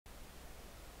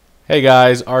Hey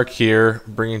guys, Ark here,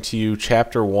 bringing to you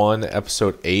Chapter 1,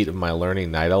 Episode 8 of my Learning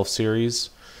Night Elf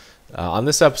series. On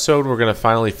this episode, we're going to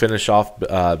finally finish off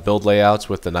build layouts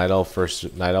with the Night Elf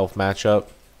versus Night Elf matchup.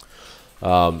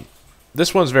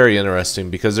 This one's very interesting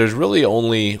because there's really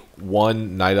only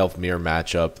one Night Elf mirror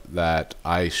matchup that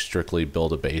I strictly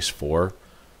build a base for.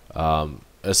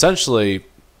 Essentially,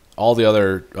 all the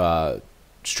other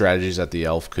strategies that the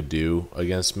Elf could do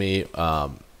against me,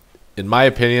 in my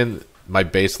opinion, my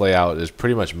base layout is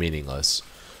pretty much meaningless.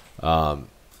 The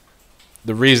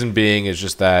reason being is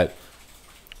just that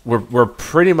we're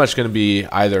pretty much going to be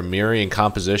either mirroring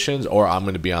compositions or I'm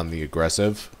going to be on the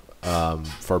aggressive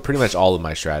for pretty much all of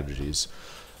my strategies.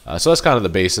 So that's kind of the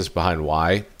basis behind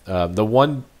why. The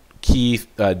one key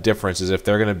difference is if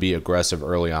they're going to be aggressive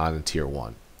early on in Tier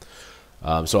 1.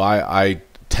 So I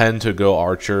tend to go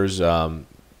archers.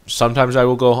 Sometimes I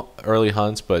will go early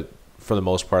hunts, but for the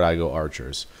most part I go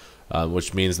archers.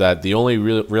 Which means that the only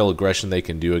real aggression they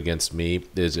can do against me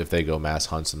is if they go mass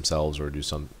hunts themselves or do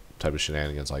some type of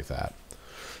shenanigans like that.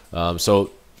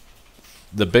 So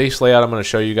the base layout I'm going to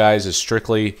show you guys is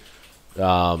strictly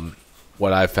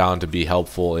what I've found to be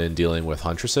helpful in dealing with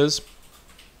huntresses.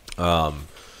 And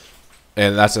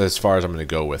that's as far as I'm going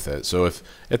to go with it. So if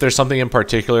there's something in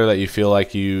particular that you feel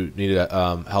like you need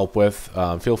help with,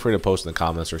 feel free to post in the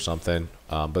comments or something.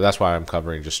 But that's why I'm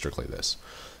covering just strictly this.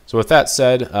 So with that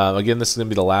said, again, this is going to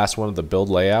be the last one of the build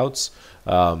layouts.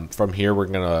 From here, we're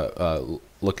going to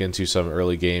look into some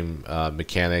early game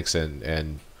mechanics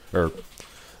or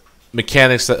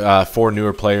mechanics for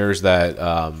newer players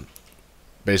that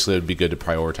basically would be good to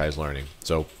prioritize learning.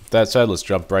 So with that said, let's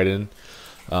jump right in.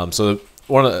 So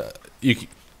one of the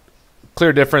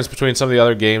clear difference between some of the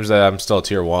other games that I'm still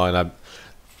Tier 1.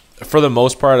 For the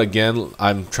most part, again,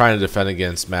 I'm trying to defend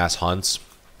against mass hunts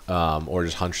or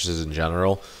just huntresses in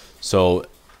general. So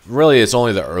really, it's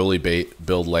only the early base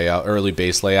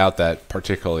layout that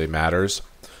particularly matters.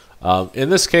 In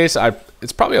this case,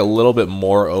 it's probably a little bit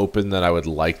more open than I would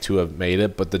like to have made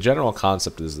it, but the general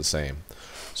concept is the same.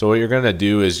 So what you're going to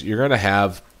do is you're going to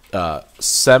have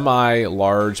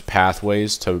semi-large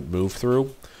pathways to move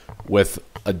through with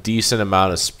a decent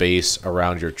amount of space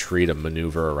around your tree to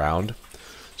maneuver around.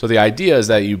 So the idea is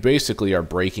that you basically are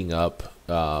breaking up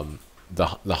the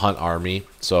hunt army,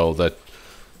 so that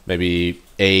maybe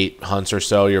 8 hunts or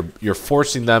so, you're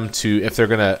forcing them to, if they're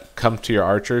going to come to your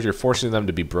archers, you're forcing them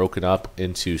to be broken up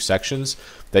into sections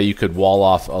that you could wall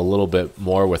off a little bit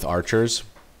more with archers.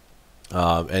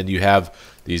 And you have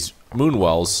these moon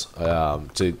wells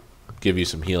to give you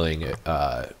some healing.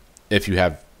 If you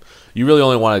really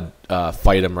only want to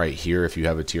fight them right here if you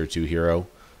have a Tier 2 hero.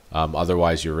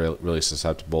 Otherwise, you're really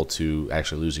susceptible to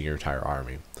actually losing your entire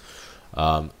army.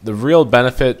 The real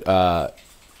benefit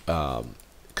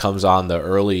comes on the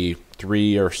early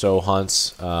 3 or so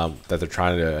hunts that they're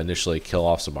trying to initially kill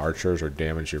off some archers or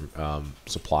damage your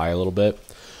supply a little bit.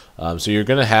 So you're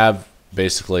going to have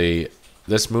basically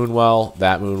this moonwell,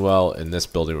 that moonwell, and this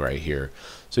building right here.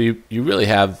 So you really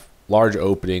have large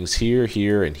openings here,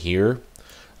 here, and here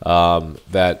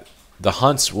that the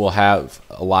hunts will have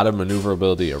a lot of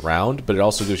maneuverability around, but it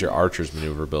also gives your archers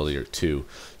maneuverability too.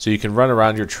 So you can run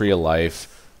around your tree of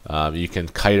life. You can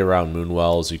kite around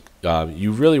moonwells.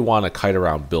 You really want to kite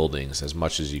around buildings as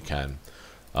much as you can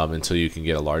until you can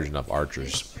get a large enough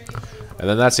archers. And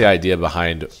then that's the idea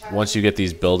behind, once you get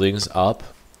these buildings up,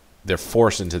 they're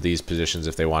forced into these positions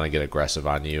if they want to get aggressive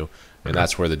on you. And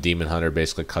that's where the Demon Hunter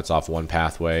basically cuts off one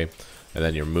pathway, and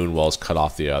then your moonwells cut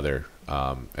off the other.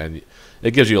 And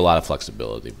it gives you a lot of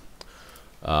flexibility.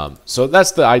 So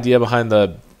that's the idea behind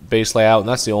the base layout, and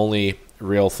that's the only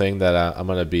real thing that I'm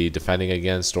going to be defending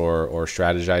against or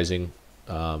strategizing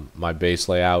my base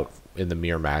layout in the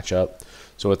mirror matchup.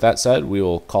 So with that said, we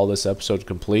will call this episode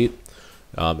complete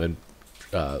and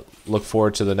look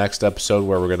forward to the next episode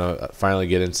where we're going to finally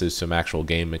get into some actual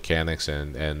game mechanics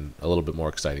and a little bit more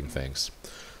exciting things.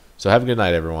 So have a good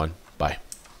night, everyone. Bye.